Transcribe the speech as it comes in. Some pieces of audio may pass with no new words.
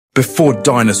Before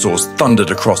dinosaurs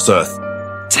thundered across Earth,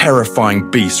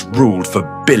 terrifying beasts ruled for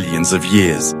billions of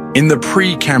years. In the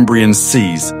Precambrian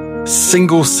seas,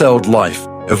 single-celled life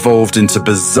evolved into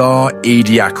bizarre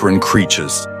Ediacaran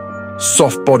creatures,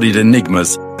 soft-bodied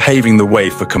enigmas paving the way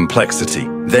for complexity.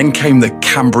 Then came the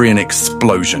Cambrian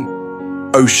explosion.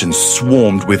 Oceans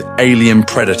swarmed with alien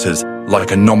predators like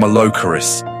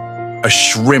Anomalocaris, a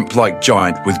shrimp-like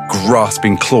giant with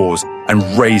grasping claws and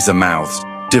razor mouths,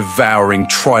 devouring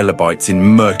trilobites in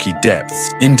murky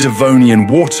depths. In Devonian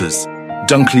waters,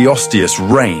 Dunkleosteus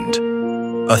reigned,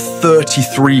 a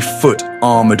 33-foot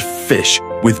armored fish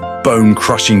with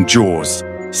bone-crushing jaws,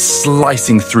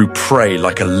 slicing through prey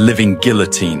like a living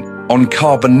guillotine. On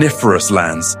Carboniferous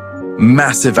lands,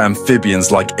 massive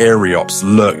amphibians like Eryops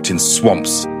lurked in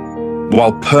swamps,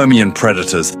 while Permian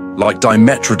predators like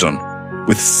Dimetrodon,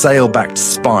 with sail-backed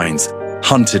spines,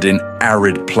 hunted in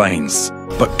arid plains.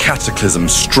 But cataclysm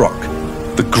struck.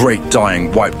 The Great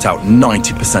Dying wiped out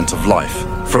 90% of life.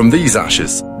 From these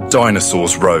ashes,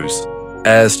 dinosaurs rose,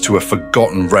 heirs to a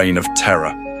forgotten reign of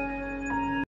terror.